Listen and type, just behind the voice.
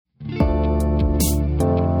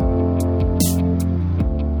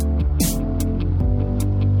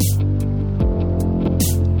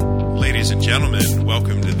gentlemen,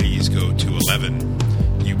 welcome to These Go to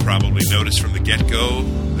 11. You probably noticed from the get-go,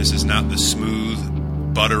 this is not the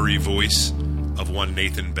smooth, buttery voice of one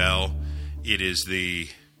Nathan Bell. It is the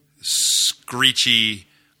screechy,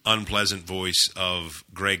 unpleasant voice of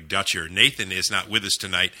Greg Dutcher. Nathan is not with us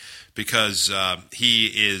tonight because he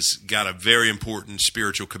is got a very important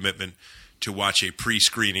spiritual commitment to watch a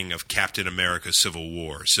pre-screening of Captain America: Civil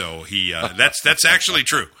War. So he that's actually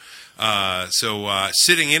true. So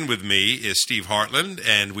sitting in with me is Steve Hartland,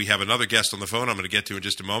 and we have another guest on the phone I'm going to get to in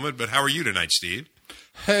just a moment. But how are you tonight, Steve?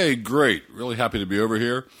 Hey, great. Really happy to be over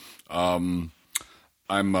here. I'm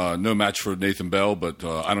no match for Nathan Bell, but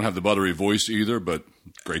I don't have the buttery voice either, but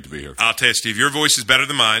great to be here. I'll tell you, Steve, your voice is better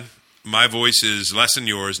than mine. My voice is less than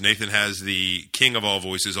yours. Nathan has the king of all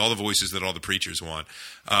voices, all the voices that all the preachers want.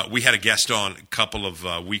 We had a guest on a couple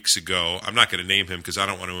of weeks ago. I'm not going to name him because I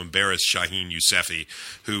don't want to embarrass Shaheen Yousefi,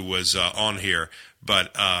 who was on here.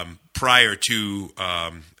 But prior to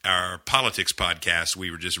our politics podcast, we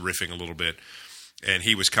were just riffing a little bit, and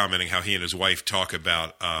he was commenting how he and his wife talk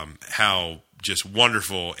about how just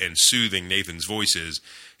wonderful and soothing Nathan's voice is,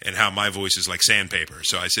 and how my voice is like sandpaper.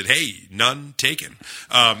 So I said, hey, none taken.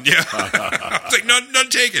 I was like, none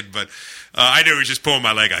taken. But I knew he was just pulling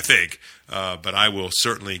my leg, I think. But I will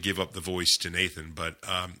certainly give up the voice to Nathan. But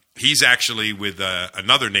he's actually with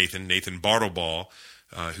another Nathan Bartleball,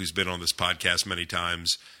 who's been on this podcast many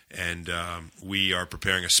times. And we are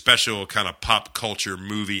preparing a special kind of pop culture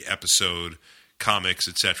movie episode, comics,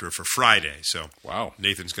 etc., for Friday. So wow,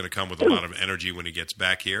 Nathan's going to come with a lot of energy when he gets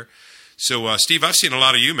back here. So, Steve, I've seen a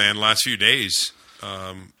lot of you, man, the last few days.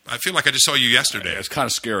 I feel like I just saw you yesterday. It's kind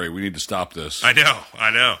of scary. We need to stop this. I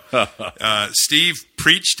know. Steve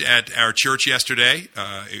preached at our church yesterday.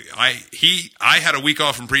 I had a week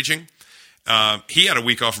off from preaching. He had a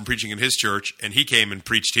week off from preaching in his church, and he came and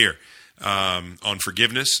preached here on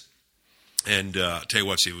forgiveness. And I'll tell you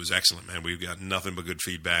what, Steve, it was excellent, man. We've got nothing but good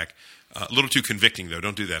feedback. A little too convicting, though.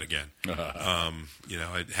 Don't do that again.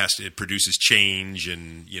 It produces change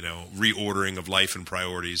and, reordering of life and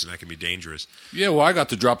priorities, and that can be dangerous. Yeah, well, I got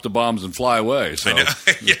to drop the bombs and fly away, so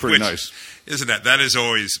it's pretty nice. Isn't that? That is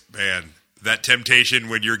always, man, that temptation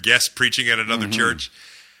when you're guest preaching at another church.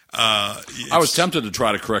 I was tempted to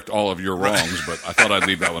try to correct all of your wrongs, but I thought I'd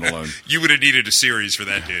leave that one alone. You would have needed a series for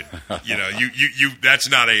that, dude. You that's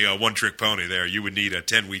not a one-trick pony there. You would need a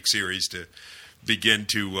 10-week series to begin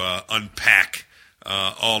to unpack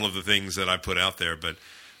all of the things that I put out there. But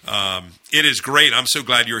it is great. I'm so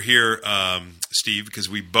glad you're here, Steve, because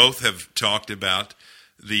we both have talked about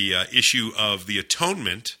the issue of the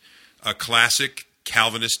atonement, a classic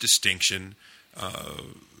Calvinist distinction.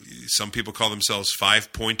 Some people call themselves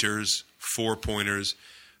five-pointers, four-pointers.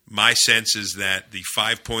 My sense is that the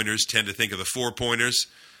five-pointers tend to think of the four-pointers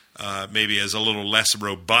maybe as a little less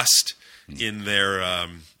robust in their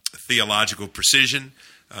theological precision.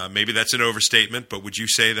 Maybe that's an overstatement, but would you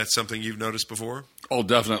say that's something you've noticed before? Oh,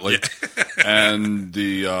 definitely. Yeah. And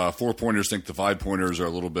the four-pointers think the five-pointers are a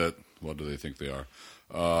little bit, what do they think they are?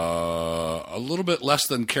 A little bit less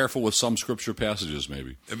than careful with some scripture passages,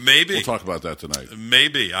 maybe. Maybe. We'll talk about that tonight.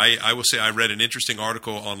 Maybe. I will say I read an interesting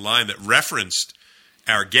article online that referenced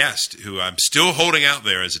our guest, who I'm still holding out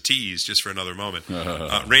there as a tease just for another moment,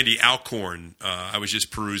 Randy Alcorn. I was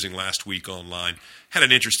just perusing last week online. Had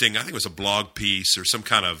an interesting, I think it was a blog piece or some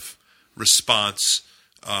kind of response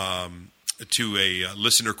to a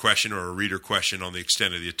listener question or a reader question on the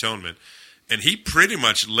extent of the atonement. And he pretty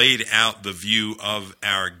much laid out the view of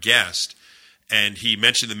our guest. And he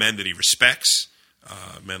mentioned the men that he respects,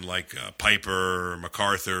 men like Piper,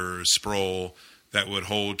 MacArthur, Sproul, that would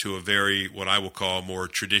hold to a very, what I will call, more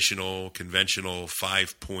traditional, conventional,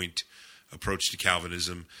 five-point approach to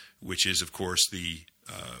Calvinism, which is, of course, the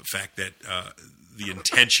fact that the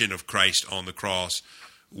intention of Christ on the cross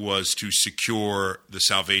was to secure the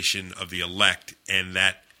salvation of the elect, and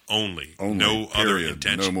that only no period, other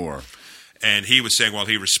intention. No more. And he was saying, while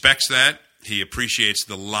he respects that, he appreciates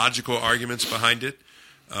the logical arguments behind it,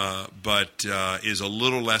 but is a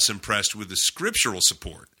little less impressed with the scriptural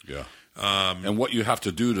support. Yeah. And what you have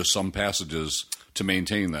to do to some passages to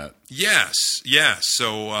maintain that. Yes.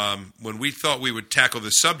 So when we thought we would tackle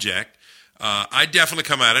this subject, I definitely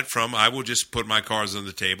come at it from, I will just put my cards on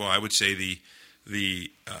the table, I would say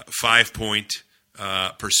the 5-point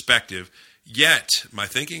perspective. Yet, my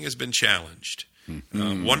thinking has been challenged.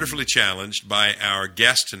 Wonderfully challenged by our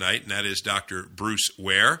guest tonight, and that is Dr. Bruce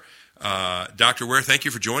Ware. Dr. Ware, thank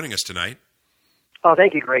you for joining us tonight. Oh,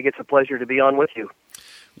 thank you, Greg. It's a pleasure to be on with you.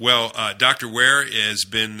 Well, Dr. Ware has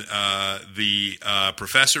been the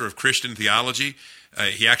professor of Christian theology.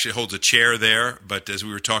 He actually holds a chair there, but as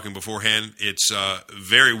we were talking beforehand, it's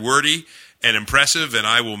very wordy and impressive, and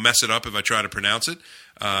I will mess it up if I try to pronounce it.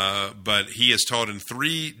 But he has taught in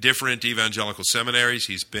 3 different evangelical seminaries.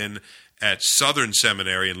 He's been at Southern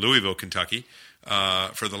Seminary in Louisville, Kentucky,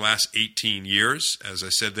 for the last 18 years. As I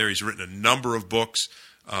said there, he's written a number of books.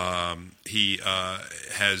 I've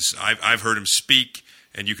heard him speak,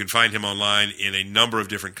 and you can find him online in a number of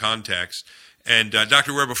different contexts. And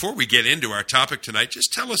Dr. Ware, before we get into our topic tonight,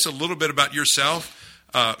 just tell us a little bit about yourself,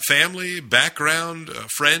 family, background,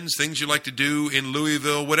 friends, things you like to do in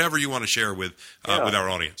Louisville, whatever you want to share with our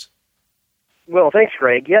audience. Well, thanks,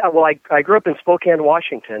 Greg. Yeah, well, I grew up in Spokane,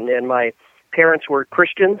 Washington, and my parents were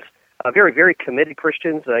Christians, very, very committed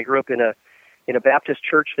Christians. I grew up in a Baptist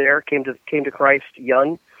church there, came to Christ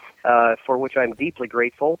young, for which I'm deeply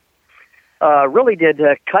grateful. Really did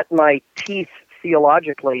cut my teeth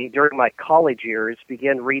theologically during my college years,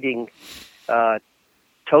 began reading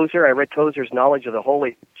Tozer. I read Tozer's Knowledge of the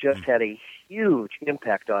Holy. Just had a huge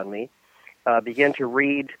impact on me. Began to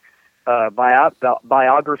read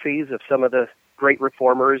biographies of some of the great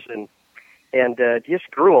reformers, and just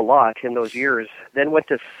grew a lot in those years. Then went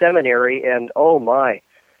to seminary, and oh my,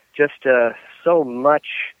 just so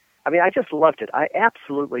much. I mean, I just loved it. I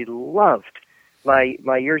absolutely loved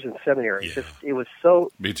my years in seminary. Yeah. Just it was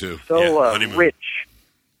so Me too. so rich,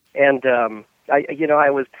 and I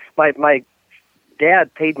was my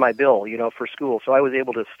dad paid my bill, for school, so I was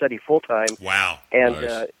able to study full time. Wow. And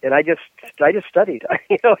Nice. and I just studied.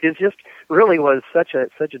 It just really was such a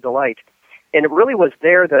delight, and it really was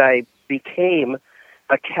there that I became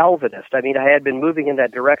a Calvinist. I mean, I had been moving in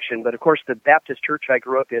that direction, but of course, the Baptist church I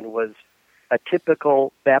grew up in was a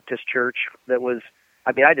typical Baptist church that was.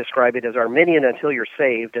 I mean, I describe it as Arminian until you're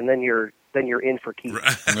saved, and then you're in for keeps.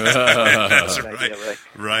 That's Idea,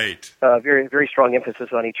 right. Very, very strong emphasis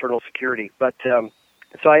on eternal security. But so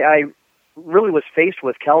I really was faced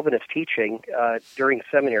with Calvinist teaching during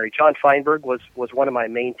seminary. John Feinberg was one of my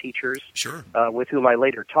main teachers, Sure. with whom I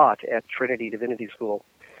later taught at Trinity Divinity School.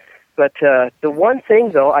 But the one thing,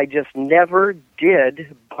 though, I just never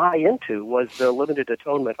did buy into was the limited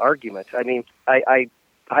atonement argument. I mean, I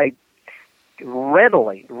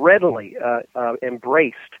readily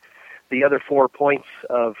embraced the other 4 points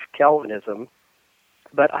of Calvinism,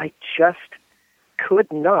 but I just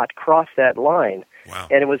could not cross that line. Wow.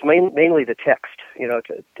 And it was mainly the text,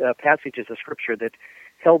 passages of Scripture that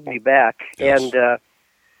held me back. Yes. And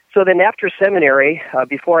so then after seminary,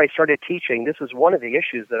 before I started teaching, this was one of the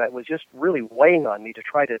issues that I was just really weighing on me to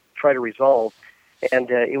try to resolve.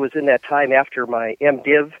 And it was in that time after my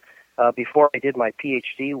MDiv, before I did my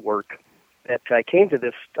PhD work, that I came to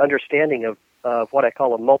this understanding of what I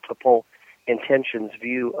call a multiple intentions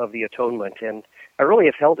view of the atonement, and I really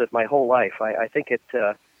have held it my whole life. I think it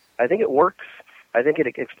works. I think it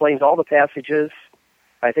explains all the passages.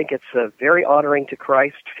 I think it's very honoring to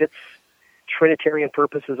Christ, fits Trinitarian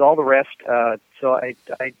purposes, all the rest. So I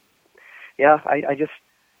just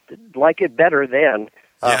like it better than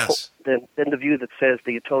the view that says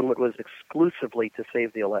the atonement was exclusively to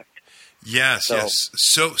save the elect. Yes.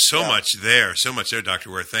 So yeah. much there,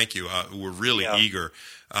 Dr. Ware. Thank you. We're really eager.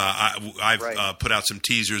 I've put out some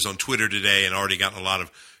teasers on Twitter today and already gotten a lot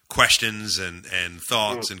of questions and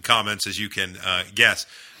thoughts and comments, as you can guess.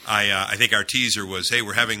 I think our teaser was, hey,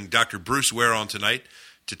 we're having Dr. Bruce Ware on tonight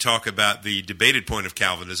to talk about the debated point of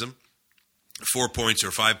Calvinism, 4 points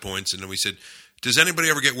or 5 points, and then we said, does anybody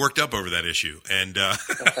ever get worked up over that issue? And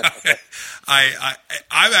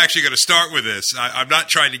I'm actually going to start with this. I'm not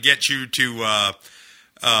trying to get you to,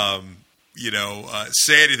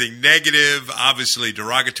 say anything negative, obviously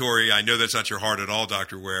derogatory. I know that's not your heart at all,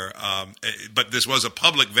 Dr. Ware. But this was a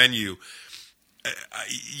public venue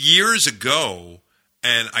years ago,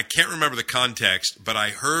 and I can't remember the context, but I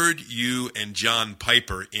heard you and John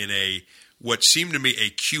Piper in what seemed to me a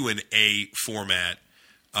Q&A format.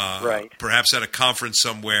 Right. Perhaps at a conference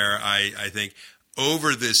somewhere, I think,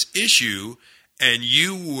 over this issue, and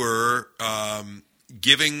you were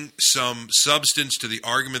giving some substance to the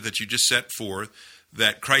argument that you just set forth,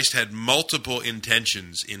 that Christ had multiple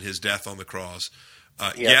intentions in his death on the cross.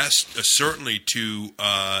 Yes, certainly to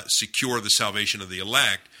secure the salvation of the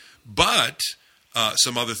elect, but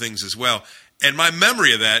some other things as well. And my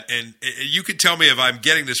memory of that, and you could tell me if I'm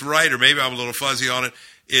getting this right or maybe I'm a little fuzzy on it,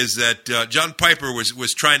 is that John Piper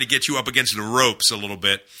was trying to get you up against the ropes a little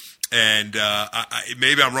bit, and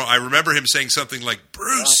maybe I'm wrong. I remember him saying something like,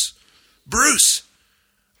 Bruce,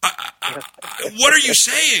 what are you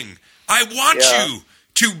saying? I want you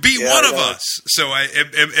to be one of us. So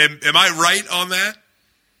am I right on that?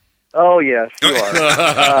 Oh, yes, you are.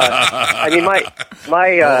 I mean,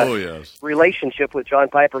 my relationship with John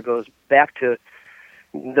Piper goes back to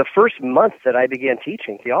the first month that I began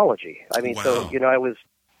teaching theology. I mean, Wow. so I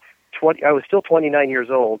was still 29 years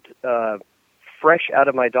old, fresh out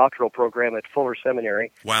of my doctoral program at Fuller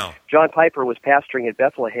Seminary. Wow. John Piper was pastoring at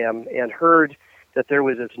Bethlehem and heard that there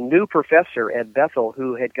was this new professor at Bethel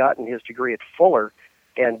who had gotten his degree at Fuller,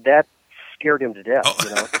 and that scared him to death.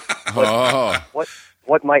 Oh.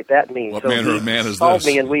 What might that mean? What so manner he of man is called this?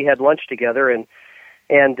 me, and we had lunch together, and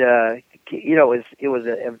it was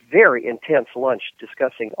a very intense lunch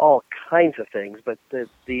discussing all kinds of things. But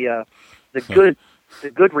the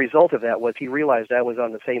good result of that was he realized I was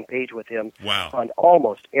on the same page with him Wow. on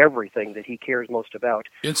almost everything that he cares most about.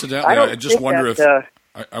 Incidentally, don't I just think wonder that,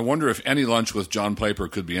 I wonder if any lunch with John Piper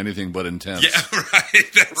could be anything but intense. Yeah,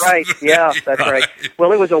 right. That's Right, yeah, that's right. right.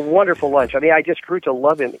 Well, it was a wonderful lunch. I mean, I just grew to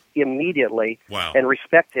love him immediately Wow. and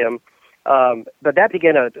respect him. But that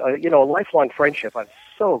began a lifelong friendship I'm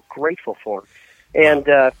so grateful for. And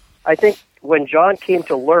I think when John came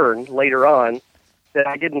to learn later on that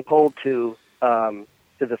I didn't hold to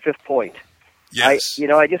the fifth point, Yes.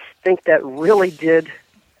 I just think that really did.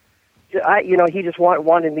 He just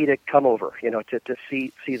wanted me to come over, to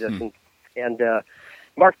see this, and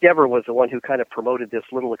Mark Dever was the one who kind of promoted this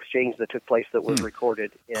little exchange that took place that was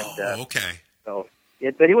recorded, and Okay.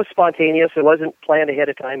 but it was spontaneous. It wasn't planned ahead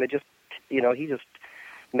of time. It just, he just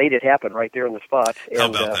made it happen right there on the spot. How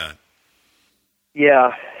And, about that?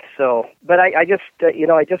 Yeah. So, but I just,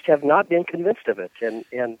 I just have not been convinced of it,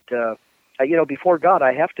 and before God,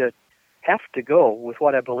 I have to go with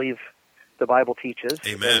what I believe the Bible teaches.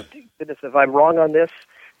 Amen. And goodness, if I'm wrong on this,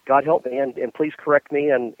 God help me, and please correct me,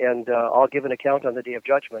 and I'll give an account on the day of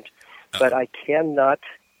judgment. But I cannot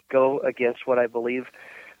go against what I believe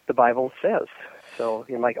the Bible says. So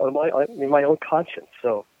in my own conscience.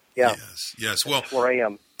 So yeah, Yes. Well, that's where I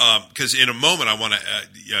am. because in a moment I want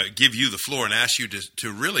to give you the floor and ask you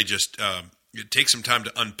to really just take some time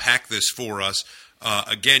to unpack this for us.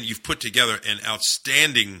 Again, you've put together an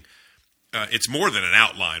outstanding. It's more than an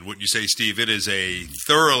outline, wouldn't you say, Steve? It is a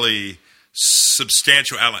thoroughly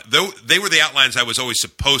substantial outline. Though they were the outlines I was always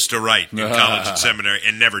supposed to write in college and seminary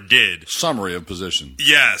and never did. Summary of position.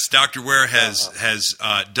 Yes, Dr. Ware has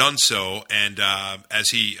done so, and as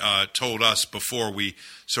he told us before we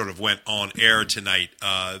sort of went on air tonight,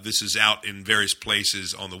 this is out in various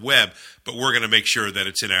places on the web, but we're going to make sure that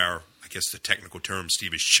it's in our, I guess the technical term,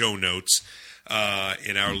 Steve, is show notes,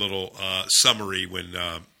 in our little summary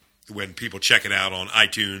when people check it out on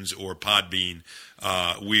iTunes or Podbean.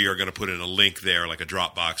 We are going to put in a link there, like a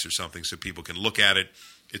Dropbox or something, so people can look at it.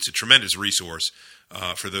 It's a tremendous resource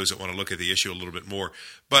for those that want to look at the issue a little bit more.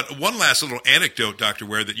 But one last little anecdote, Dr.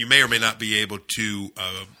 Ware, that you may or may not be able to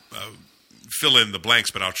fill in the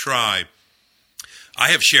blanks, but I'll try. I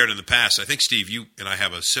have shared in the past, I think, Steve, you and I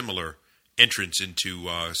have a similar entrance into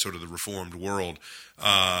sort of the Reformed world.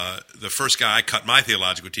 The first guy I cut my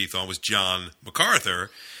theological teeth on was John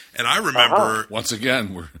MacArthur. And I remember Once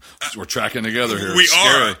again, we're tracking together here. we It's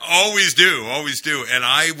scary. are always do. And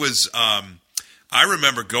I was, I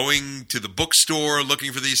remember going to the bookstore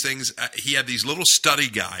looking for these things. He had these little study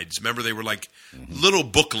guides. Remember, they were like little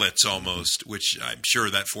booklets almost, which I'm sure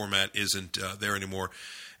that format isn't there anymore.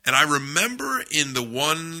 And I remember in the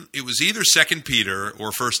one, it was either 2 Peter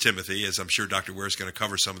or 1 Timothy, as I'm sure Dr. Ware is going to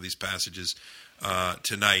cover some of these passages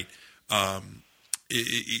tonight.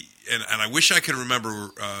 And I wish I could remember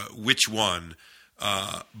which one,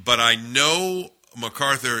 but I know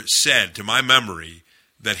MacArthur said, to my memory,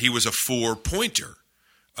 that he was a four-pointer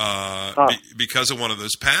because of one of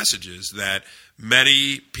those passages that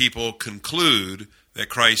many people conclude that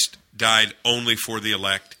Christ died only for the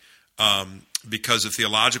elect because of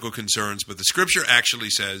theological concerns, but the Scripture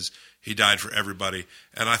actually says he died for everybody.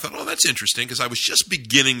 And I thought, oh, that's interesting, because I was just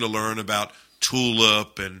beginning to learn about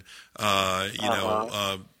tulip and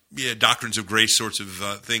doctrines of grace sorts of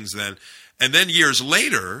things then. And then years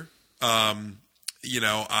later, when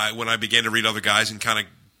I began to read other guys and kind of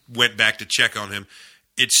went back to check on him,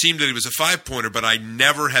 it seemed that he was a five-pointer, but I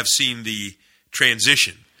never have seen the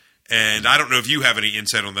transition. And I don't know if you have any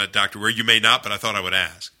insight on that, Dr. Ware. You may not, but I thought I would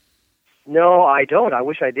ask. No, I don't. I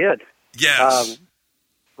wish I did. Yes.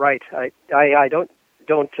 Right. I don't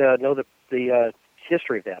know the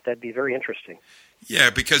history of that. That'd be very interesting.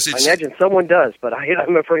 Yeah, because it's... I imagine someone does, but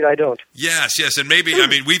I'm afraid I don't. Yes, and maybe,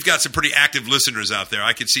 we've got some pretty active listeners out there.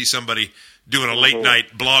 I could see somebody doing a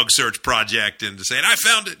late-night blog search project and saying, I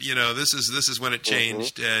found it, this is when it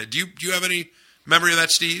changed. Do you have any memory of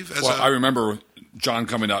that, Steve? I remember John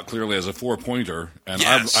coming out clearly as a 4-pointer, and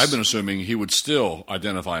Yes. I've been assuming he would still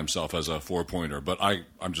identify himself as a 4-pointer, but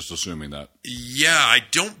I'm just assuming that. Yeah, I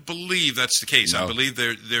don't believe that's the case. No. I believe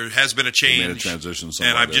there has been a change. He made a transition and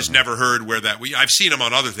somewhere I've there, just huh? never heard where that. I've seen him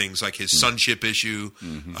on other things like his sonship issue.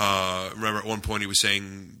 Remember at one point he was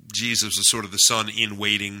saying Jesus was sort of the son in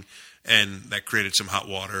waiting, and that created some hot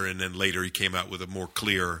water. And then later he came out with a more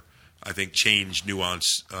clear, I think, changed,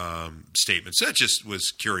 nuance statement. So that just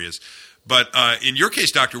was curious. But in your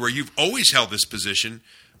case, Dr. Ware, you've always held this position.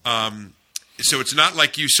 So it's not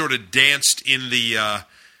like you sort of danced in the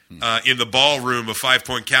ballroom of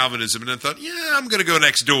 5-point Calvinism and then thought, yeah, I'm going to go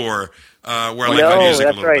next door where I like my music a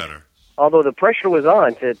that's little right. better. Although the pressure was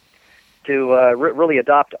on to really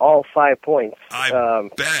adopt all 5 points. I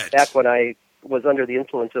bet. Back when I was under the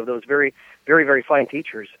influence of those very, very, very fine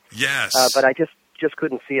teachers. Yes. But I just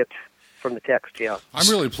couldn't see it from the text, yeah. I'm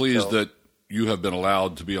really pleased that you have been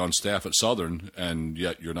allowed to be on staff at Southern, and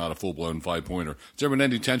yet you're not a full-blown 5-pointer. Has there been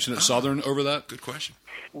any tension at Southern over that? Good question.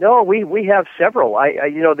 No, we have several.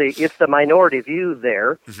 It's the minority view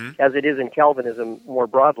there, as it is in Calvinism more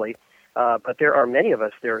broadly. But there are many of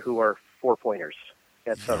us there who are 4-pointers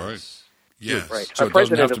at Southern. All right. Yes. Right. So Our it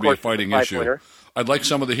doesn't have president, to of be a course, is fighting a issue. 5-pointer. I'd like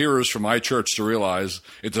some of the hearers from my church to realize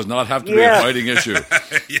it does not have to be a Yes. fighting issue.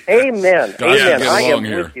 Amen. Gotta Amen. get I am along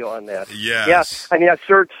here. with you on that. Yes. Yeah. I mean, I've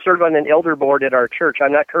served on an elder board at our church.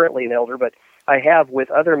 I'm not currently an elder, but I have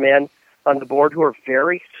with other men on the board who are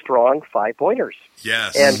very strong 5-pointers.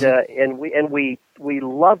 Yes. And we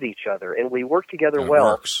love each other and we work together It well.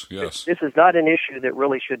 works, yes. This is not an issue that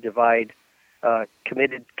really should divide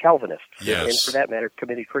committed Calvinists, Yes. and for that matter,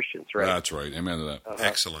 committed Christians, right? That's right. Amen to that.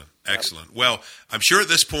 Excellent. Excellent. Well, I'm sure at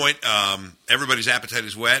this point everybody's appetite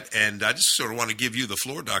is wet, and I just sort of want to give you the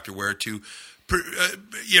floor, Dr. Ware, to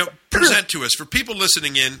present to us, for people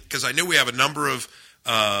listening in, because I know we have a number of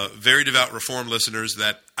very devout Reformed listeners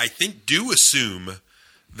that I think do assume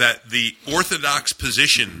that the Orthodox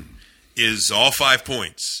position is all 5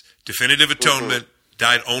 points. Definitive atonement,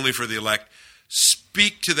 died only for the elect.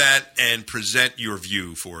 Speak to that and present your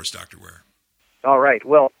view for us, Dr. Ware. All right.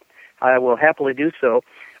 Well, I will happily do so.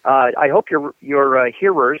 I hope your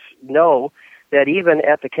hearers know that even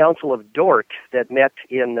at the Council of Dort that met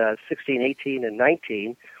in 16, 18, and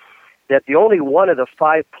 19, that the only one of the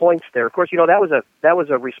 5 points there, of course, that was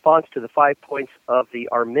a response to the 5 points of the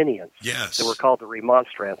Arminians. Yes. That were called the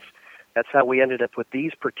Remonstrants. That's how we ended up with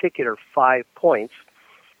these particular 5 points,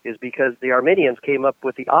 is because the Arminians came up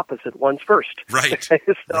with the opposite ones first. Right. So,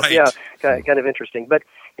 Right. Yeah, kind of interesting. But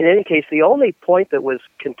in any case, the only point that was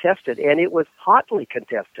contested, and it was hotly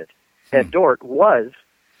contested at Dort, was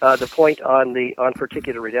the point on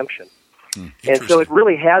particular redemption. And so it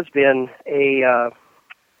really has been a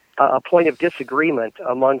point of disagreement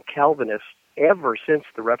among Calvinists ever since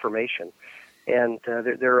the Reformation. And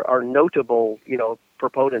there are notable,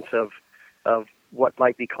 proponents of what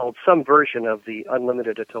might be called some version of the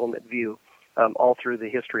unlimited atonement view all through the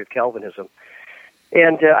history of Calvinism.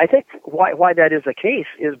 And I think why that is the case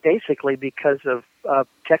is basically because of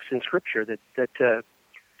texts in Scripture that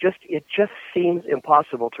it just seems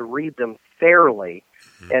impossible to read them fairly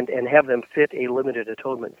and have them fit a limited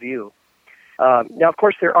atonement view. Now, of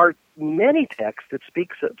course, there are many texts that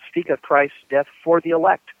speak of Christ's death for the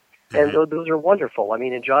elect, and those are wonderful. I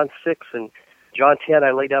mean, in John 6 and John 10,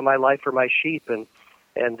 I lay down my life for my sheep, and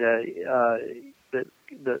in 2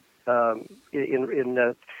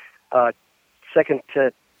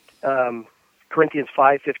 Corinthians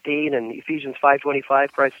 5:15 and Ephesians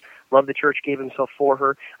 5:25, Christ loved the church, gave himself for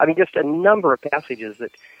her. I mean, just a number of passages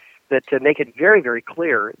that make it very, very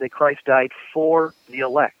clear that Christ died for the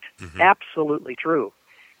elect. Absolutely true.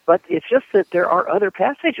 But it's just that there are other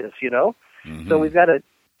passages, So we've got to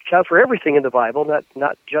account for everything in the Bible,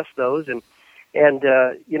 not just those. And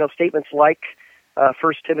statements like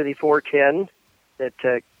 1 Timothy 4:10,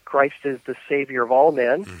 that Christ is the Savior of all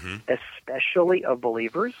men, especially of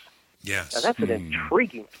believers. Yes. Now, that's an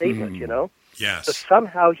intriguing statement, Yes. So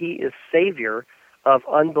somehow he is Savior of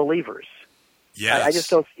unbelievers. Yes. I just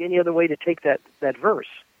don't see any other way to take that verse.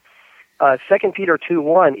 2 Peter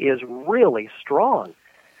 2:1 is really strong.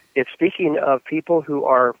 It's speaking of people who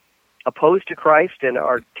are opposed to Christ and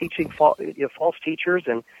are teaching false teachers,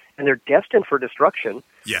 and they're destined for destruction.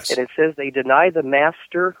 Yes. And it says they deny the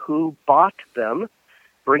master who bought them,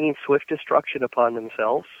 bringing swift destruction upon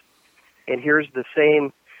themselves. And here's the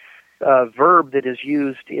same verb that is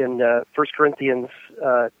used in 1 Corinthians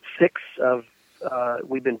 6 of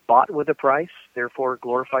we've been bought with a price, therefore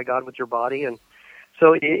glorify God with your body. And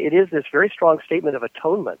so it is this very strong statement of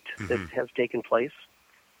atonement that has taken place.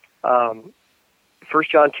 1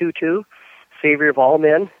 John 2:2 Savior of all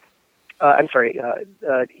men.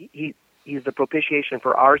 He's the propitiation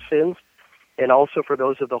for our sins and also for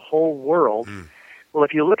those of the whole world. Well,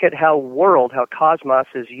 if you look at how cosmos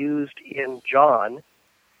is used in John,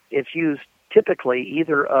 it's used typically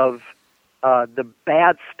either of the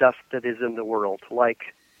bad stuff that is in the world,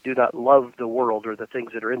 like do not love the world or the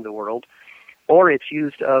things that are in the world, or it's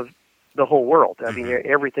used of the whole world. I mean,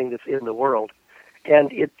 everything that's in the world.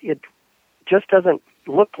 And it just doesn't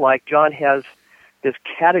look like John has this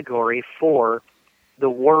category for the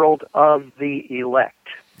world of the elect,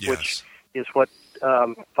 which is what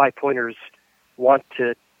five-pointers want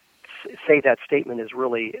to say that statement is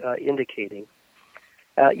really indicating.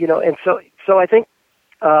 And so I think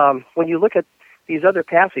when you look at these other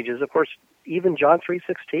passages, of course, even John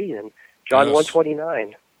 3:16 and John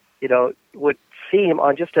 1:29, would seem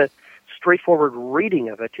on just a straightforward reading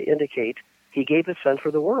of it to indicate he gave his son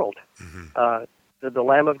for the world, the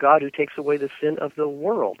Lamb of God who takes away the sin of the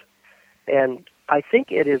world. And I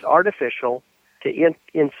think it is artificial to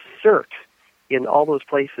insert in all those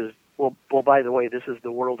places, well, by the way, this is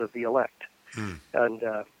the world of the elect, and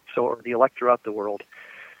or the elect throughout the world.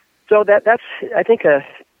 So that's I think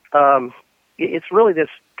it's really this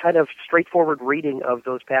kind of straightforward reading of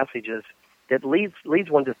those passages that leads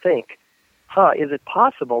one to think, is it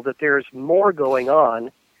possible that there's more going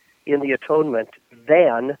on in the atonement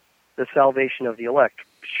than the salvation of the elect?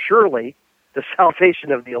 Surely, the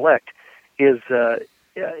salvation of the elect is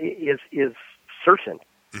certain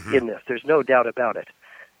in this. There's no doubt about it.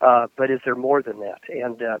 But is there more than that?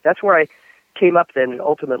 And that's where I came up then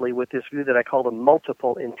ultimately with this view that I call the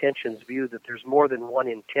multiple intentions view, that there's more than one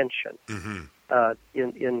intention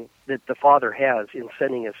in that the Father has in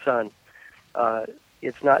sending His Son.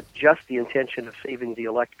 It's not just the intention of saving the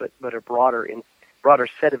elect, but a broader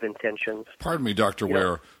set of intentions. Pardon me, Dr.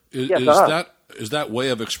 Ware. Is that way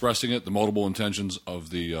of expressing it, the multiple intentions of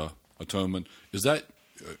the atonement, does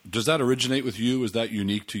that originate with you? Is that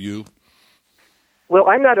unique to you? Well,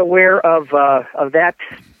 I'm not aware of that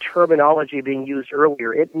terminology being used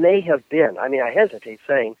earlier. It may have been. I mean, I hesitate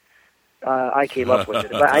saying I came up with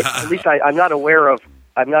it, but at least I'm not aware of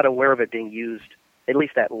it being used. At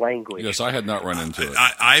least that language. Yes, I had not run into it.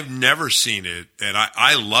 I've never seen it, and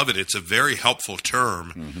I love it. It's a very helpful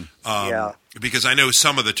term. Because I know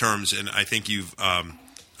some of the terms, and I think you've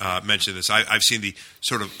mentioned this. I've seen the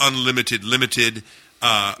sort of unlimited, limited,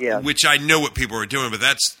 which I know what people are doing, but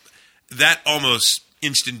that almost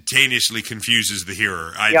instantaneously confuses the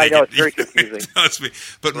hearer. I know, it's very confusing. It does me.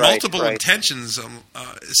 But multiple intentions.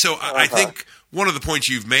 I think one of the points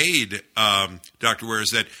you've made, Dr. Ware,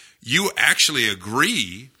 is that you actually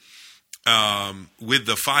agree with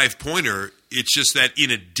the five-pointer. It's just that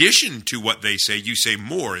in addition to what they say, you say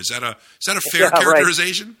more. Is that a fair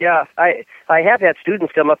characterization? Right. Yeah, I have had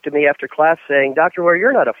students come up to me after class saying, "Dr. Ware,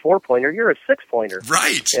 you're not a four-pointer, you're a six-pointer."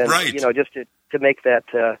 Right, and, right. Just to make that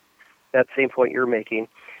same point you're making.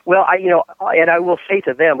 Well, and I will say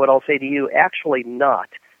to them what I'll say to you, actually not,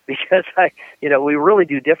 because we really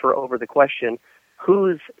do differ over the question,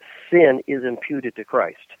 whose sin is imputed to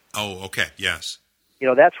Christ? Oh, okay, yes.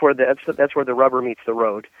 That's where the rubber meets the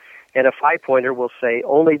road. And a five-pointer will say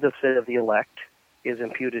only the sin of the elect is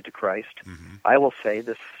imputed to Christ. I will say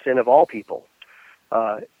the sin of all people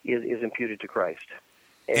is imputed to Christ.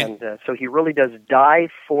 And so he really does die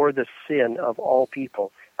for the sin of all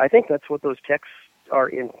people. I think that's what those texts are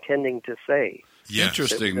intending to say. Yes.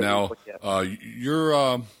 Interesting. Now,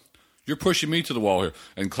 you're pushing me to the wall here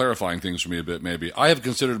and clarifying things for me a bit, maybe. I have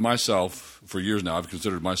considered myself, for years now,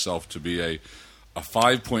 to be a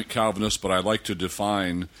five-point Calvinist, but I like to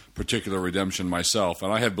define particular redemption myself.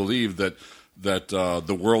 And I have believed that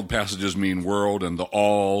the world passages mean world and the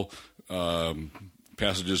all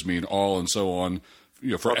passages mean all and so on.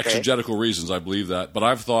 For exegetical reasons, I believe that. But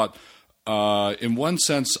I've thought, in one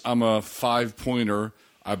sense, I'm a five-pointer.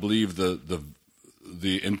 I believe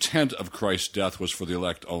the intent of Christ's death was for the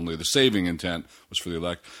elect only. The saving intent was for the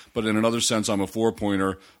elect. But in another sense, I'm a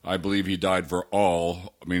four-pointer. I believe he died for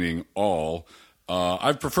all, meaning all.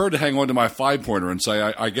 I've preferred to hang on to my five-pointer and say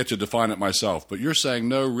I get to define it myself. But you're saying,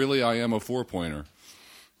 no, really, I am a four-pointer.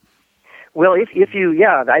 Well, I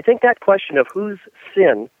think that question of whose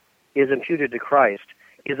sin is imputed to Christ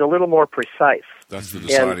is a little more precise. That's the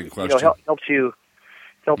deciding question. Helps you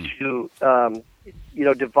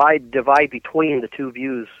divide between the two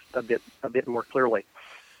views a bit more clearly.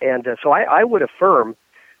 And so I would affirm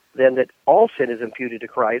then that all sin is imputed to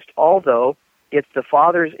Christ, although it's the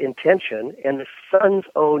Father's intention and the Son's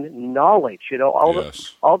own knowledge. All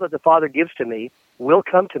that the Father gives to me will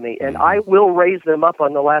come to me, and I will raise them up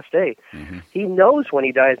on the last day. He knows when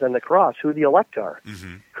he dies on the cross who the elect are,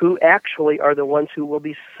 who actually are the ones who will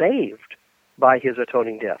be saved by his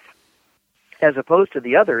atoning death, as opposed to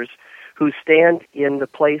the others who stand in the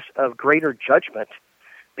place of greater judgment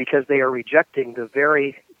because they are rejecting the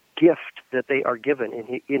very gift that they are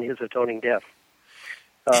given in his atoning death,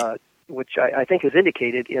 which I think is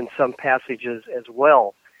indicated in some passages as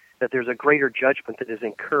well, that there's a greater judgment that is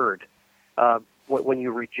incurred when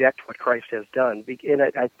you reject what Christ has done. And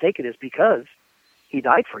I think it is because he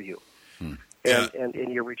died for you, and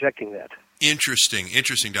you're rejecting that. Interesting,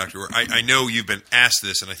 Dr. Ware. I know you've been asked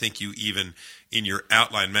this, and I think you even in your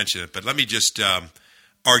outline mentioned it, but let me just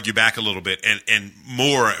argue back a little bit, and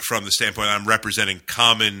more from the standpoint I'm representing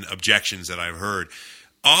common objections that I've heard.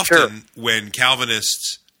 Often when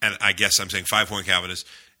Calvinists, and I guess I'm saying five-point Calvinists,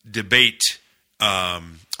 debate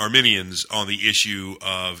Arminians on the issue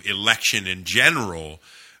of election in general,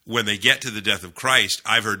 when they get to the death of Christ,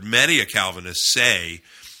 I've heard many a Calvinist say,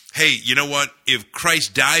 hey, you know what? If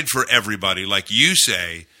Christ died for everybody, like you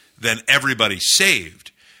say, then everybody's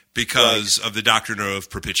saved because of the doctrine of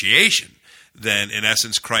propitiation. Then, in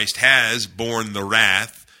essence, Christ has borne the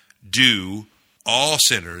wrath due all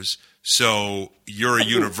sinners. So you're a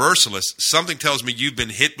universalist. Something tells me you've been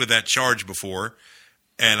hit with that charge before,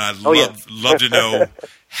 and I'd love to know,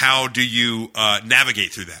 how do you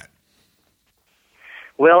navigate through that?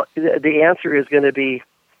 Well, the answer is going to be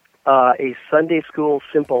a Sunday school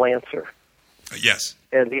simple answer. Yes.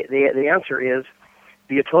 And the answer is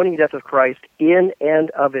the atoning death of Christ in and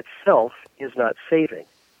of itself is not saving.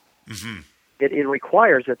 It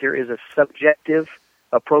requires that there is a subjective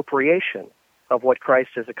appropriation of what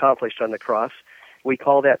Christ has accomplished on the cross. We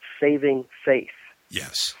call that saving faith.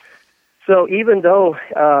 Yes. So even though,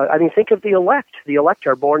 think of the elect. The elect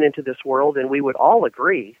are born into this world, and we would all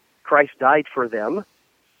agree Christ died for them.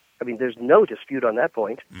 I mean, there's no dispute on that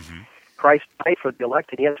point. Christ died for the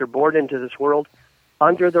elect, and yet they're born into this world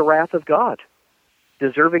under the wrath of God,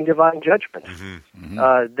 deserving divine judgment.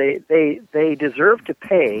 They deserve to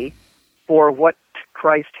pay for what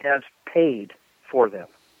Christ has paid for them.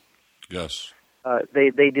 Yes.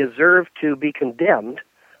 They deserve to be condemned,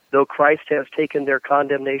 though Christ has taken their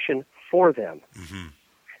condemnation for them.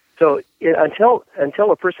 So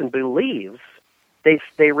until a person believes,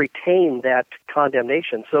 they retain that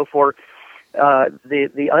condemnation. So for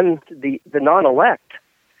the non-elect,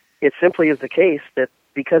 it simply is the case that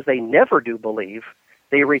because they never do believe,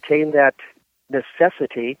 they retain that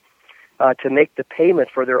necessity to make the payment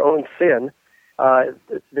for their own sin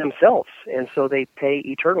themselves, and so they pay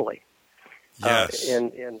eternally. Yes.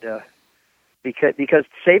 Because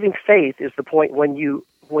saving faith is the point when you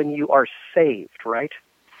are saved, right?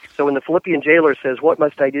 So when the Philippian jailer says, "What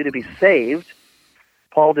must I do to be saved?"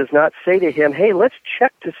 Paul does not say to him, "Hey, let's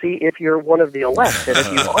check to see if you're one of the elect." And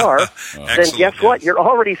if you are, then guess what? You're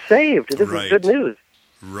already saved. This is good news.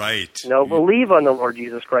 Right. No, believe on the Lord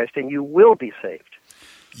Jesus Christ, and you will be saved.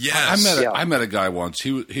 Yes. I met a guy once.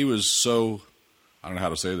 He was so, I don't know how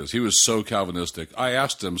to say this. He was so Calvinistic. I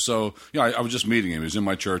asked him, I was just meeting him. He was in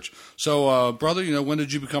my church. So, brother, when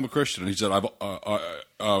did you become a Christian? And he said,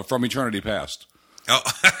 from eternity past.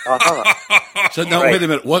 So now, wait a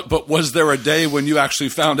minute. But was there a day when you actually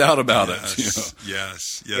found out about it?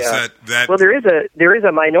 Yes. Yeah. That. Well, there is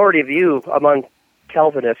a minority view among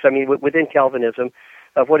Calvinists. I mean, within Calvinism,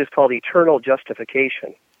 of what is called eternal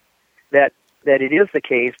justification. That it is the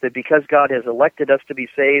case that because God has elected us to be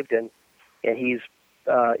saved, and He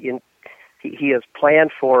has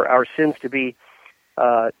planned for our sins to be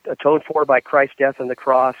atoned for by Christ's death on the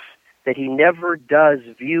cross, that He never does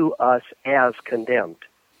view us as condemned.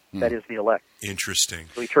 That is the elect. Interesting.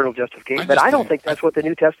 So eternal justification. But I don't think that's what the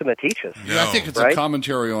New Testament teaches. Yeah, I think it's a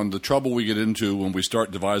commentary on the trouble we get into when we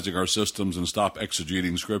start devising our systems and stop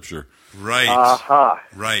exegeting Scripture. Right.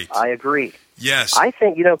 Right. I agree. Yes. I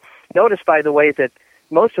think, notice, by the way, that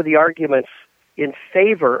most of the arguments in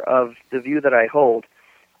favor of the view that I hold,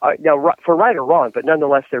 now, for right or wrong, but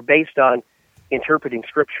nonetheless, they're based on interpreting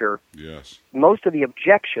Scripture. Yes. Most of the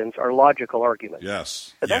objections are logical arguments.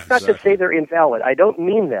 Yes. But that's not to say they're invalid. I don't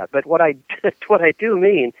mean that. But what I do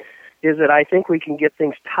mean is that I think we can get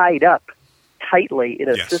things tied up tightly in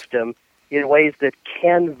a system in ways that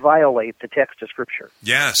can violate the text of Scripture.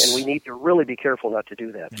 Yes. And we need to really be careful not to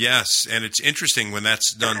do that. Yes, and it's interesting when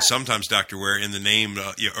that's done sometimes, Dr. Ware, in the name,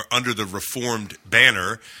 or under the Reformed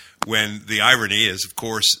banner, when the irony is, of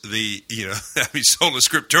course, sola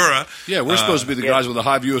scriptura. Yeah, we're supposed to be the guys with a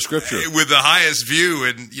high view of Scripture. With the highest view,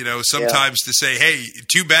 and, sometimes to say, hey,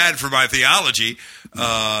 too bad for my theology,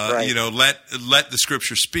 let the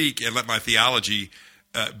Scripture speak and let my theology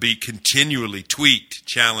be continually tweaked,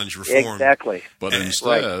 challenged, reformed. Exactly. But And-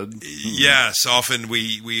 instead, Yes, often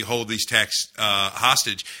we hold these texts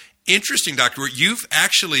hostage. Interesting, Dr. Wirt, you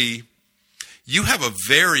have a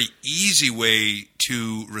very easy way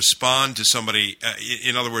to respond to somebody.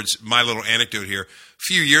 In other words, my little anecdote here. A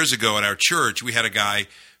few years ago at our church, we had a guy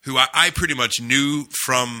who I pretty much knew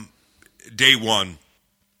from day one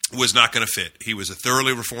was not going to fit. He was a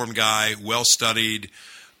thoroughly reformed guy, well-studied,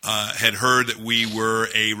 had heard that we were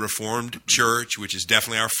a reformed church, which is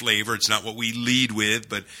definitely our flavor. It's not what we lead with,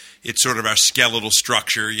 but it's sort of our skeletal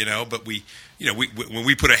structure, But we when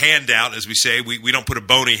we put a hand out, as we say, we don't put a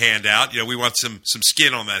bony hand out. We want some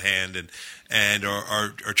skin on that hand, and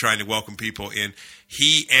are trying to welcome people in.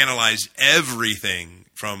 He analyzed everything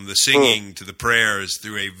from the singing to the prayers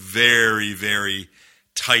through a very, very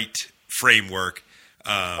tight framework,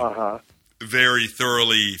 very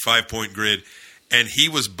thoroughly 5-point grid. And he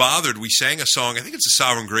was bothered. We sang a song, I think it's a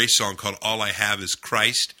Sovereign Grace song called All I Have Is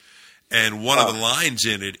Christ. And one of the lines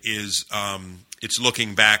in it is, it's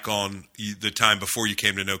looking back on the time before you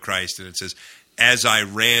came to know Christ. And it says, as I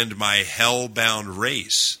ran my hell-bound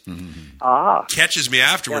race. Catches me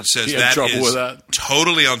afterwards, says He had that trouble is with that?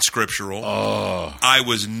 totally unscriptural. I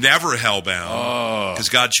was never hell-bound because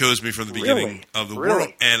God chose me from the beginning of the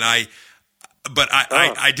world. And I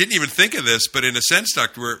didn't even think of this, but in a sense,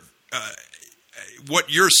 Dr.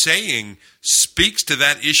 What you're saying speaks to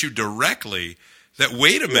that issue directly, that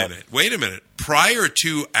wait a minute, prior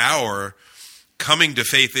to our coming to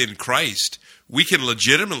faith in Christ, we can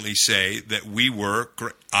legitimately say that we were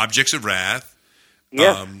objects of wrath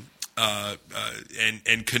and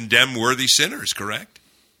condemn-worthy sinners, correct?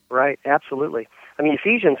 Right, absolutely. I mean,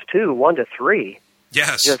 Ephesians 2, 1-3,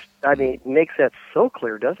 Yes. makes that so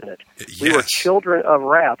clear, doesn't it? Yes. We were children of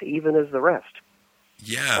wrath, even as the rest.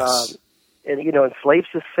 Yes. And, enslaved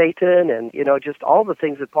to Satan and, just all the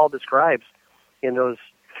things that Paul describes in those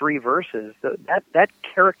 3 verses, that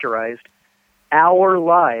characterized our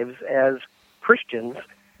lives as Christians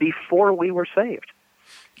before we were saved.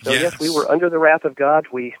 So yes, we were under the wrath of God.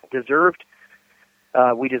 We deserved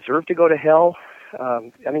to go to hell.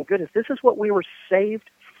 Goodness, this is what we were saved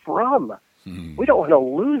from. We don't want to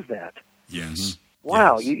lose that. Yes.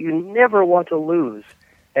 Wow, yes. You never want to lose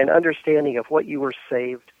an understanding of what you were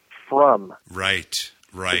saved from. Right.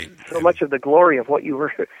 So much of the glory of what you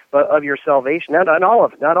were of your salvation. Not all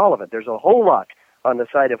of it. There's a whole lot on the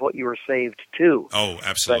side of what you were saved to. Oh,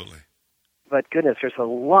 absolutely. But goodness, there's a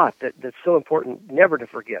lot that's so important never to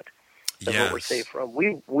forget of Yes. what we're saved from.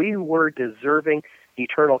 We were deserving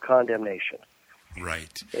eternal condemnation.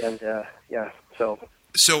 Right. And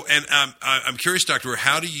So, and I'm curious, Doctor,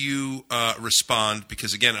 how do you respond?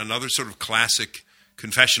 Because again, another sort of classic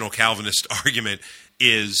confessional Calvinist argument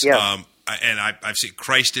is, and I've seen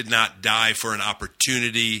Christ did not die for an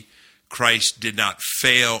opportunity. Christ did not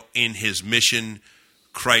fail in his mission.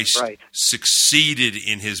 Christ succeeded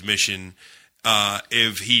in his mission.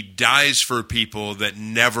 If he dies for people that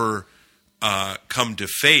never come to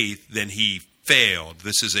faith, then he failed.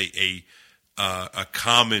 This is a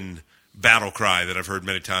common battle cry that I've heard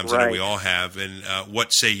many times. I know we all have. And what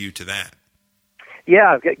say you to that?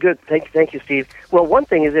 Yeah, good. Thank you, Steve. Well, one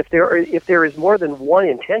thing is if there is more than one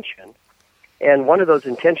intention, and one of those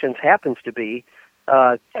intentions happens to be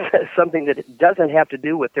something that doesn't have to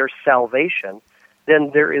do with their salvation,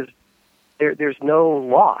 then there's no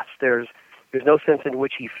loss. There's no sense in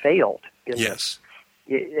which he failed. Yes.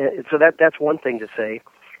 So that's one thing to say.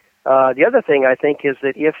 The other thing I think is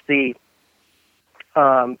that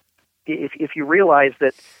if you realize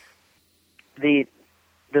that the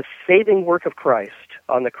saving work of Christ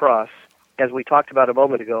on the cross, as we talked about a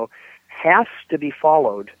moment ago, has to be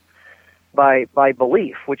followed by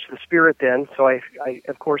belief, which the Spirit then, so I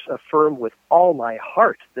of course affirm with all my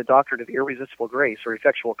heart the doctrine of irresistible grace or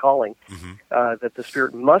effectual calling, that the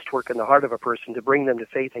Spirit must work in the heart of a person to bring them to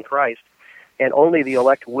faith in Christ, and only the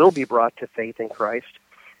elect will be brought to faith in Christ.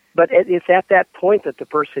 But it's at that point that the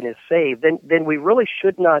person is saved. Then we really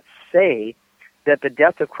should not say that the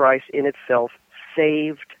death of Christ in itself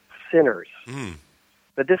saved sinners.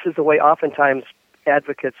 But this is the way oftentimes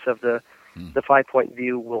advocates of the 5-point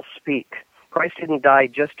view will speak. Christ didn't die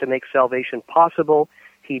just to make salvation possible.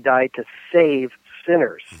 He died to save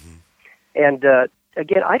sinners. And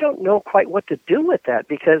again, I don't know quite what to do with that,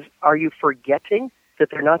 because are you forgetting that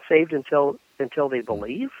they're not saved until they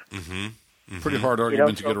believe? Pretty hard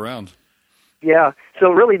argument to get around. Yeah.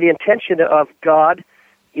 So really the intention of God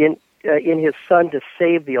in his Son to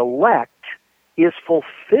save the elect is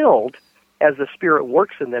fulfilled as the Spirit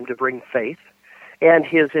works in them to bring faith, and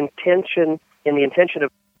his intention in the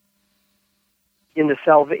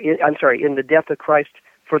death of Christ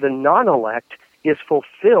for the non-elect is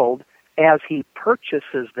fulfilled as he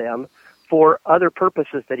purchases them for other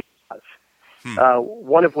purposes that he has.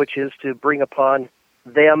 One of which is to bring upon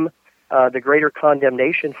them the greater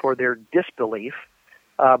condemnation for their disbelief,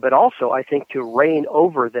 but also, I think, to reign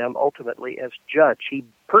over them ultimately as judge. He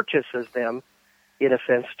purchases them, in a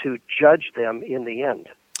sense, to judge them in the end.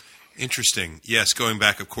 Interesting. Yes, going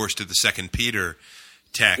back, of course, to the 2 Peter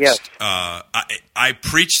text. Yes. I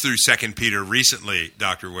preached through 2 Peter recently,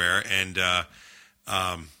 Dr. Ware, and I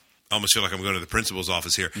almost feel like I'm going to the principal's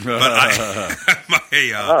office here. But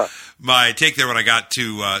my take there when I got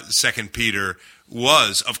to 2 Peter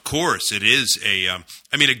was, of course, it is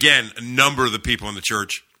again, a number of the people in the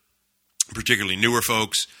church, particularly newer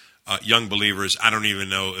folks, young believers, I don't even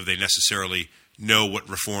know if they necessarily know what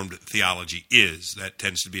Reformed theology is. That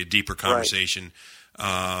tends to be a deeper conversation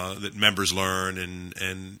that members learn and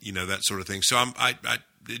that sort of thing. So I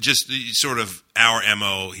just sort of our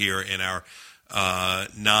MO here in our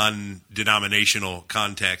non-denominational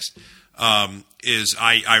context is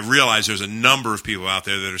I realize there's a number of people out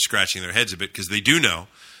there that are scratching their heads a bit because they do know.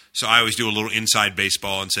 So I always do a little inside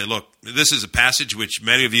baseball and say, look, this is a passage which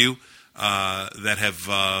many of you that have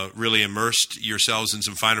really immersed yourselves in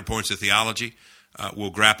some finer points of theology will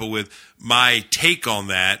grapple with. My take on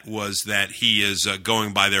that was that he is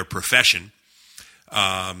going by their profession,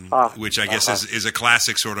 which I guess is a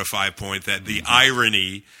classic sort of 5-point, that the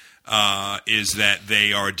irony is that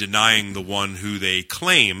they are denying the one who they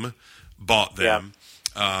claim bought them.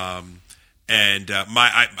 Yeah.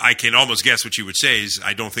 I can almost guess what you would say is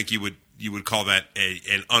I don't think you would call that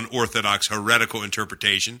an unorthodox heretical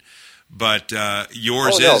interpretation, but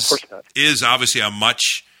yours is obviously a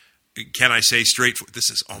much, can I say, straightforward. This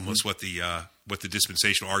is almost what the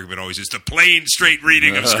dispensational argument always is, the plain, straight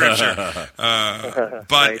reading of Scripture. But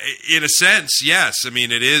right. In a sense, yes. I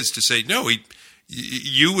mean, it is to say, no,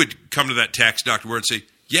 you would come to that text, Dr. Ware, and say,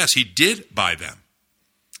 yes, he did buy them.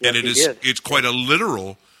 Yes, and it's quite a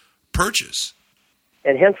literal purchase.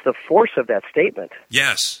 And hence the force of that statement.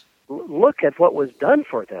 Yes. Look at what was done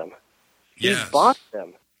for them. Yes. He bought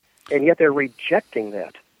them, and yet they're rejecting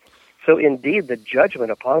that. So indeed, the judgment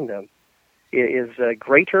upon them is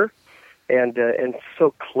greater and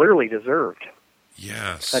so clearly deserved.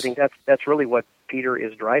 Yes. I think that's really what Peter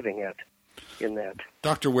is driving at in that.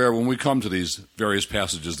 Dr. Ware, when we come to these various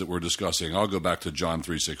passages that we're discussing, I'll go back to John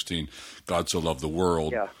 3:16, God so loved the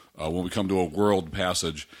world. Yeah. When we come to a world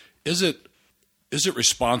passage, is it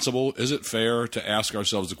responsible, is it fair to ask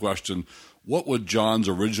ourselves the question, what would John's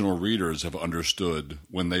original readers have understood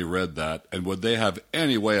when they read that? And would they have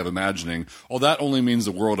any way of imagining, oh, that only means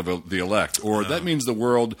the world of the elect, or that means the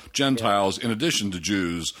world Gentiles in addition to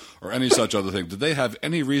Jews, or any such other thing? Did they have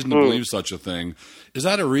any reason to believe such a thing? Is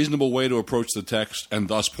that a reasonable way to approach the text and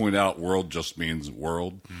thus point out world just means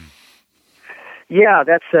world? Yeah,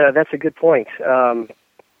 that's a good point.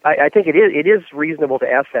 I think it is reasonable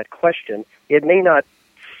to ask that question. It may not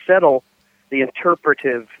settle the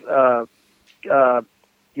interpretive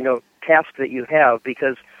task that you have,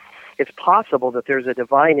 because it's possible that there's a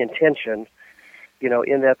divine intention,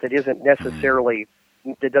 in that isn't necessarily,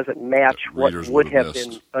 that doesn't match what would have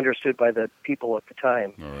been understood by the people at the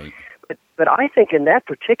time. All right. But I think in that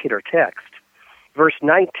particular text, verse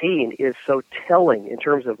 19 is so telling in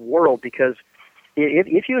terms of world, because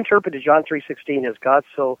if you interpreted John 3:16 as God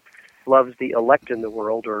so loves the elect in the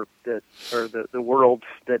world, or the world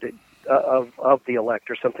that of the elect,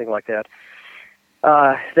 or something like that,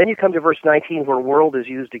 then you come to verse 19 where world is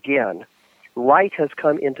used again. Light has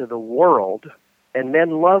come into the world, and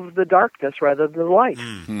men love the darkness rather than the light.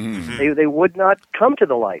 Mm-hmm. They would not come to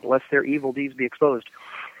the light lest their evil deeds be exposed.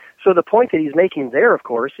 So the point that he's making there, of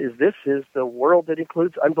course, is this is the world that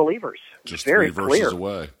includes unbelievers. Just very 3 verses clear.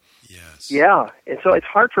 Away. Yes. Yeah, and so it's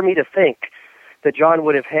hard for me to think that John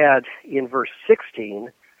would have had in verse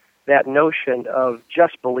 16 that notion of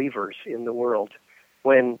just believers in the world,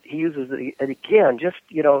 when he uses it again, just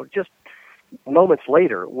moments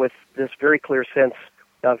later, with this very clear sense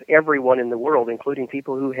of everyone in the world, including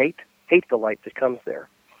people who hate the light that comes there.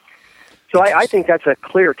 So I think that's a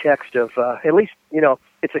clear text of, at least,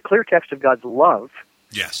 it's a clear text of God's love.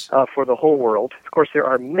 Yes. For the whole world. Of course, there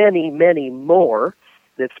are many, many more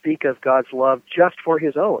that speak of God's love just for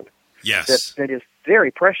His own. Yes. That is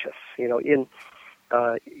very precious. In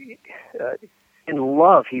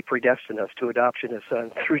love, He predestined us to adoption as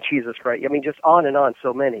Son through Jesus Christ. I mean, just on and on,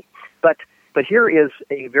 so many. But here is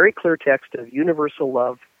a very clear text of universal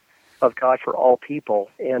love of God for all people,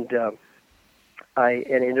 and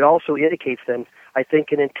it also indicates then, I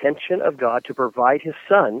think, an intention of God to provide His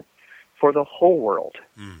Son for the whole world,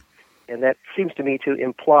 and that seems to me to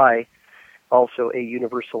imply also a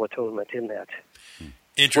universal atonement in that.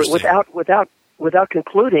 Interesting. Without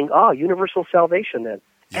concluding, universal salvation then.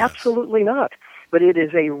 Yes. Absolutely not. But it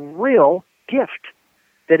is a real gift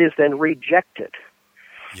that is then rejected,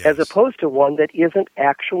 Yes. as opposed to one that isn't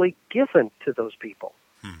actually given to those people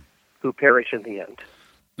who perish in the end.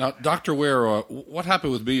 Now, Dr. Ware, what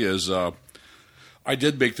happened with me is I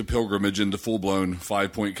did make the pilgrimage into full-blown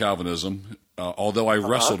five-point Calvinism. Although I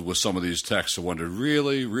wrestled with some of these texts, I wondered,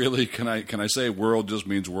 really, can I say world just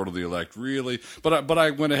means world of the elect? Really? But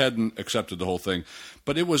I went ahead and accepted the whole thing.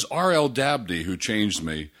 But it was R.L. Dabney who changed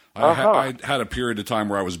me. I had a period of time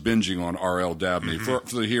where I was binging on R.L. Dabney. For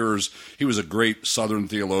the hearers, he was a great Southern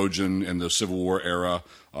theologian in the Civil War era,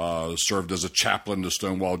 served as a chaplain to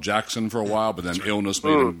Stonewall Jackson for a while, but then illness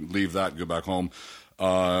made him leave that and go back home.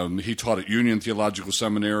 He taught at Union Theological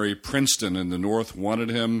Seminary. Princeton in the North wanted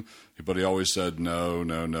him, but he always said, no,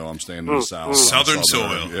 I'm staying in the South. Southern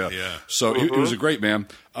soil. Yeah. So he was a great man.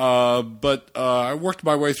 But I worked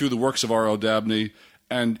my way through the works of R.L. Dabney,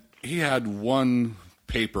 and he had one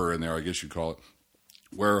paper in there, I guess you'd call it,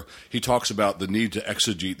 where he talks about the need to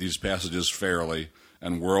exegete these passages fairly,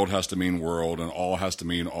 and world has to mean world, and all has to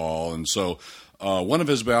mean all. And so one of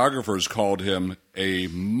his biographers called him a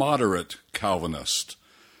moderate Calvinist.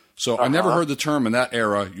 So I never heard the term in that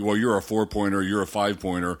era, well, you're a four-pointer, you're a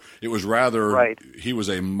five-pointer. It was rather, he was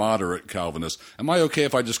a moderate Calvinist. Am I okay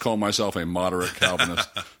if I just call myself a moderate Calvinist?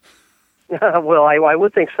 Well, I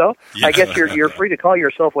would think so. Yeah. I guess you're free to call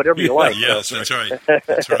yourself whatever you like. Yes, so. That's right.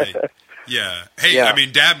 That's right. Yeah. Hey, I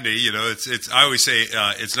mean, Dabney, it's. I always say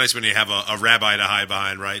it's nice when you have a rabbi to hide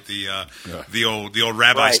behind, right? The old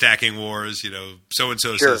rabbi stacking wars. So and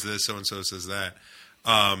so says this, so and so says that.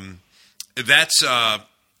 That's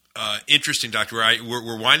interesting, Doctor.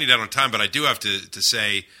 We're winding down on time, but I do have to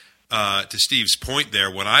say to Steve's point there.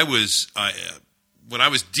 When I was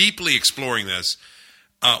deeply exploring this,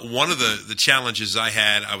 one of the challenges I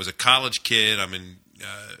had, I was a college kid. I'm in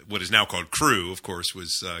what is now called Cru, of course,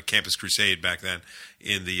 was Campus Crusade back then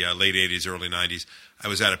in the late 80s, early 90s. I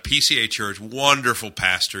was at a PCA church, wonderful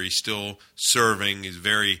pastor. He's still serving. He's a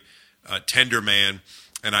very tender man.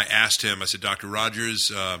 And I asked him, I said, Dr.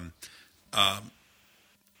 Rogers, I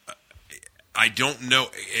don't know,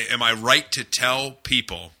 am I right to tell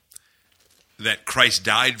people that Christ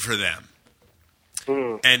died for them?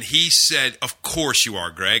 And he said, "Of course you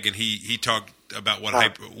are, Greg." And he talked about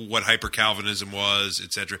what hyper Calvinism was,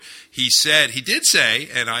 etc. He did say,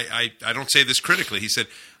 and I don't say this critically. He said,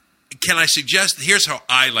 "Can I suggest? Here's how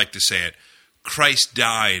I like to say it: Christ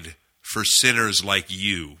died for sinners like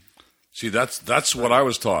you." See, that's what I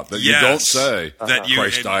was taught. That you don't say that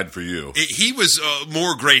Christ died for you. He was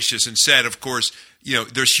more gracious and said, of course,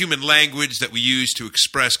 there's human language that we use to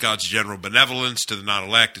express God's general benevolence to the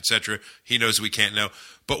non-elect, etc. He knows we can't know.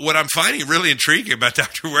 But what I'm finding really intriguing about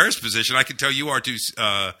Dr. Ware's position, I can tell you are too,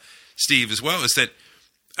 Steve, as well, is that,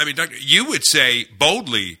 I mean, Doctor, you would say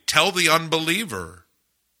boldly, tell the unbeliever,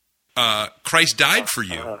 Christ died for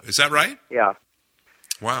you. Is that right? Yeah.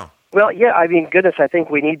 Wow. Well, yeah, I mean, goodness, I think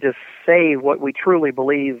we need to say what we truly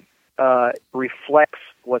believe reflects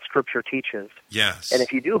what Scripture teaches. Yes. And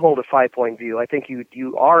if you do hold a five-point view, I think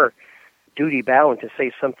you are duty-bound to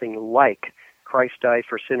say something like, Christ died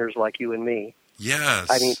for sinners like you and me. Yes.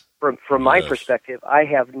 I mean, from my perspective, I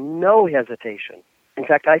have no hesitation. In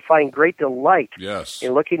fact, I find great delight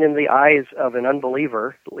in looking in the eyes of an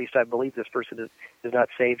unbeliever, at least I believe this person is not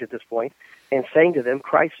saved at this point, and saying to them,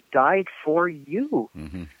 Christ died for you.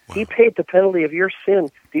 Mm-hmm. Wow. He paid the penalty of your sin.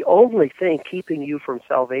 The only thing keeping you from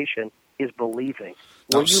salvation is believing.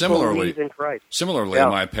 Will you believe in Christ? Similarly, in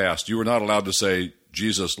my past, you were not allowed to say,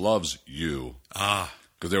 Jesus loves you.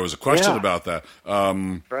 Because there was a question about that.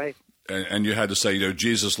 Right. And you had to say,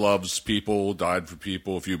 Jesus loves people, died for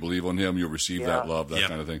people. If you believe on him, you'll receive that love, that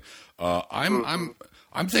kind of thing.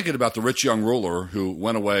 I'm thinking about the rich young ruler who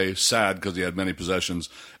went away sad because he had many possessions,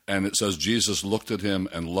 and it says Jesus looked at him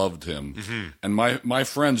and loved him. Mm-hmm. And my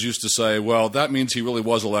friends used to say, well, that means he really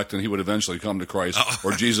was elect and he would eventually come to Christ,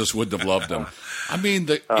 or Jesus wouldn't have loved him. I mean,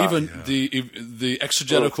 the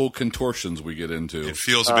exegetical contortions we get into. It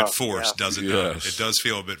feels a bit forced, doesn't it? Yes. It does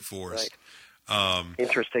feel a bit forced. Right.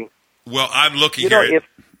 Interesting. Well, I'm looking here.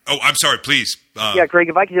 I'm sorry, please. Greg,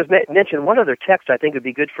 if I could just mention one other text I think would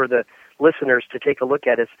be good for the listeners to take a look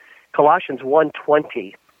at is Colossians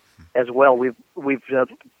 1:20 as well. We've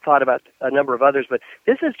thought about a number of others, but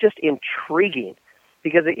this is just intriguing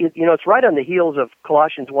because it's right on the heels of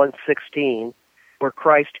Colossians 1:16, where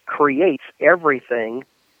Christ creates everything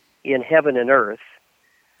in heaven and earth.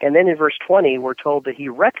 And then in verse 20, we're told that he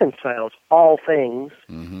reconciles all things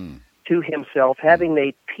to himself, having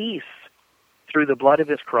made peace through the blood of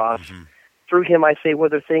his cross, through him I say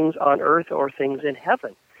whether things on earth or things in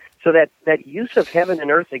heaven. So that use of heaven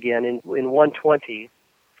and earth again in 120,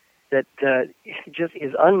 that just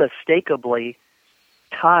is unmistakably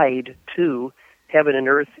tied to heaven and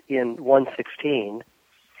earth in 116.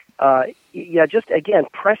 Just again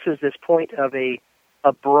presses this point of a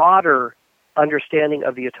broader understanding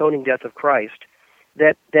of the atoning death of Christ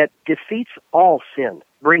that defeats all sin,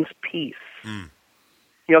 brings peace.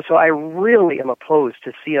 So I really am opposed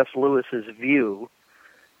to C.S. Lewis's view.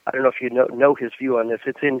 I don't know if you know his view on this.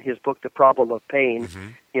 It's in his book, The Problem of Pain,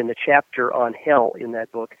 in the chapter on hell in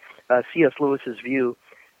that book. C.S. Lewis's view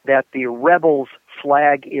that the rebel's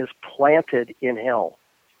flag is planted in hell.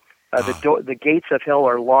 The gates of hell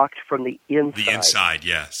are locked from the inside. The inside,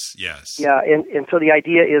 yes. Yeah, and so the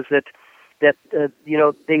idea is that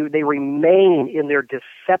they remain in their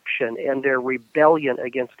deception and their rebellion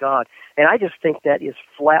against God. And I just think that is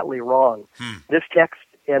flatly wrong. This text,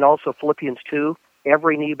 and also Philippians 2,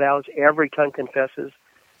 every knee bows, every tongue confesses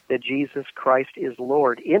that Jesus Christ is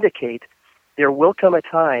Lord, indicate there will come a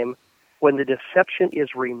time when the deception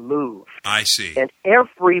is removed. I see. And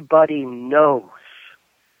everybody knows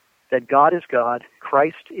that God is God,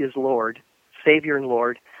 Christ is Lord, Savior and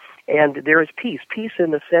Lord, and there is peace. Peace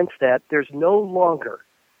in the sense that there's no longer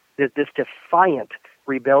this defiant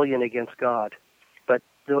rebellion against God. But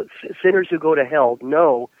the sinners who go to hell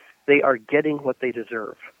know they are getting what they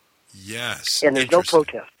deserve. Yes. And there's no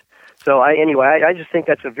protest. So I just think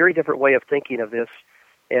that's a very different way of thinking of this.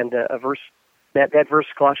 And a verse, that verse,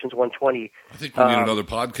 Colossians 1:20. I think we need another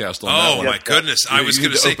podcast on that one. Oh, my goodness. I was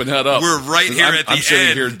going to say, open that up. We're right here at the end. I'm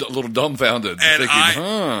sitting here a little dumbfounded, and thinking,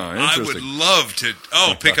 I interesting. would love to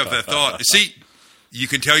pick up that thought. See, you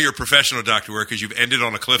can tell you're a professional, Dr. Ware, because you've ended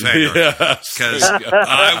on a cliffhanger. Yes. Because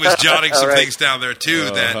I was jotting some things down there, too,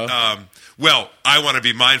 that, I want to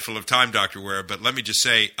be mindful of time, Dr. Ware, but let me just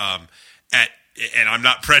say, and I'm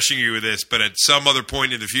not pressuring you with this, but at some other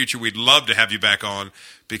point in the future, we'd love to have you back on,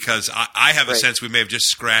 because I have a sense we may have just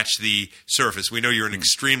scratched the surface. We know you're an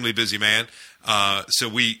extremely busy man, so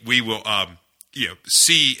we will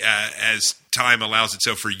see as time allows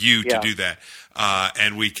itself for you to do that,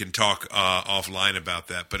 and we can talk offline about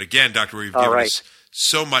that. But again, Dr. Ware, you've given us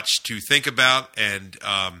so much to think about, and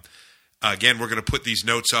again, we're going to put these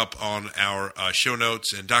notes up on our show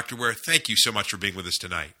notes. And Dr. Ware, thank you so much for being with us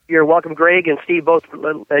tonight. You're welcome, Greg and Steve. Both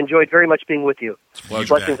enjoyed very much being with you.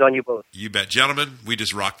 Blessings on you both. You bet. Gentlemen, we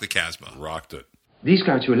just rocked the Casbah. Rocked it. These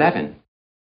go to 11.